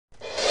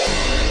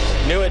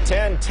New at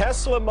 10,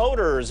 Tesla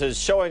Motors is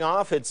showing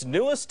off its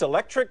newest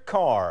electric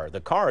car. The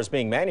car is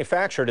being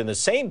manufactured in the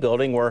same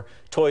building where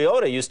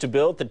Toyota used to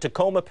build the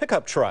Tacoma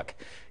pickup truck.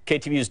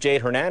 KTVU's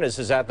Jade Hernandez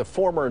is at the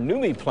former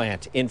NUMMI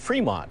plant in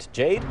Fremont.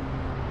 Jade?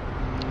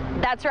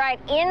 That's right.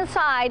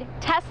 Inside,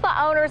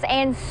 Tesla owners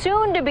and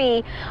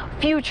soon-to-be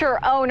future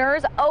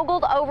owners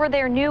ogled over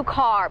their new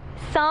car.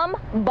 Some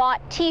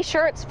bought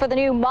T-shirts for the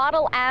new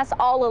Model S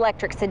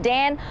all-electric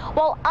sedan,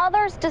 while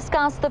others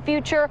discussed the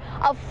future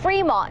of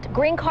Fremont,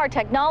 green car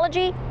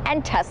technology,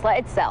 and Tesla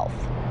itself.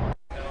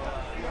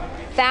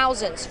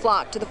 Thousands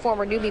flocked to the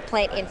former NUMMI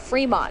plant in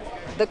Fremont.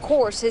 The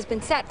course has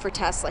been set for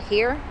Tesla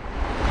here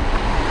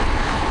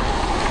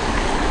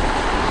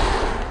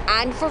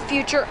and for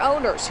future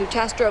owners who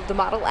test drove the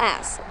Model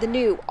S, the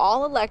new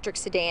all-electric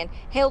sedan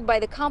hailed by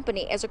the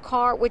company as a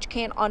car which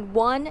can, on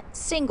one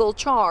single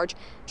charge,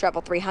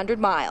 travel 300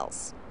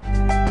 miles.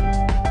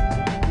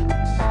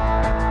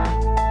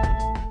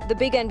 The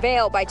big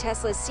unveil by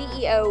Tesla's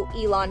CEO,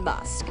 Elon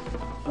Musk.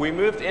 We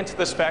moved into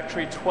this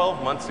factory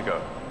 12 months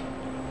ago.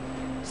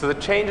 So the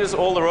changes,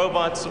 all the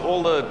robots,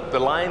 all the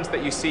lines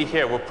that you see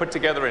here were put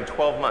together in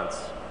 12 months.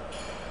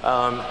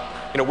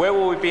 Where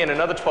will we be in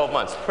another 12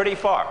 months? Pretty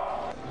far.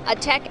 A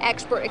tech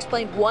expert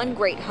explained one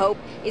great hope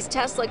is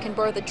Tesla can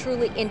birth a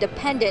truly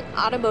independent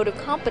automotive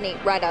company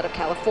right out of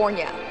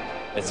California.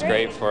 It's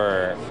great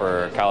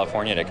for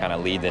California to kind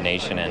of lead the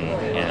nation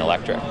in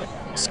electric.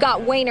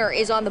 Scott Wayner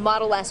is on the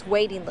Model S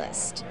waiting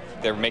list.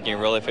 They're making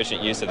real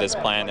efficient use of this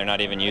plant. They're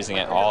not even using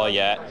it all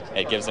yet.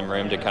 It gives them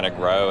room to kind of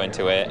grow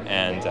into it,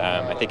 and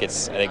I think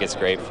it's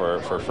great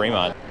for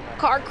Fremont.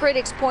 Car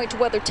critics point to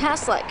whether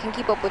Tesla can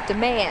keep up with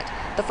demand.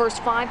 The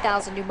first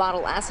 5,000 new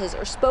Model S's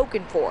are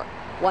spoken for.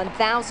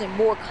 1,000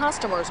 more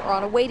customers are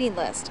on a waiting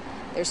list.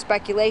 There's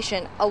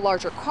speculation a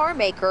larger car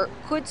maker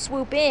could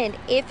swoop in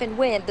if and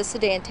when the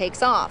sedan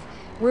takes off.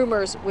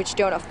 Rumors which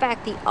don't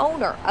affect the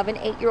owner of an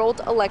 8-year-old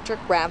electric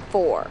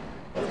RAV4.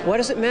 What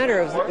does it matter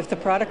if the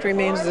product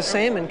remains the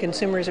same and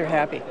consumers are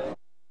happy?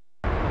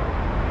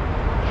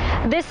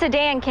 This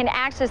sedan can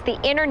access the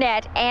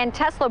internet, and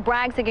Tesla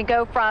brags it can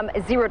go from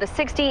 0 to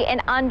 60 in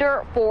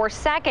under 4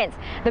 seconds.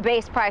 The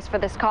base price for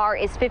this car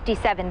is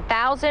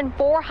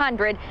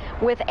 $57,400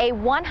 with a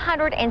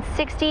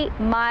 160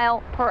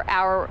 mile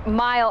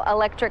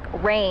electric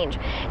range.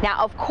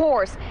 Now, of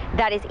course,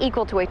 that is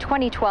equal to a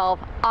 2012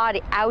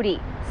 Audi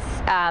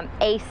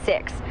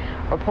A6.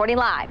 Reporting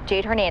live,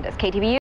 Jade Hernandez, KTVU.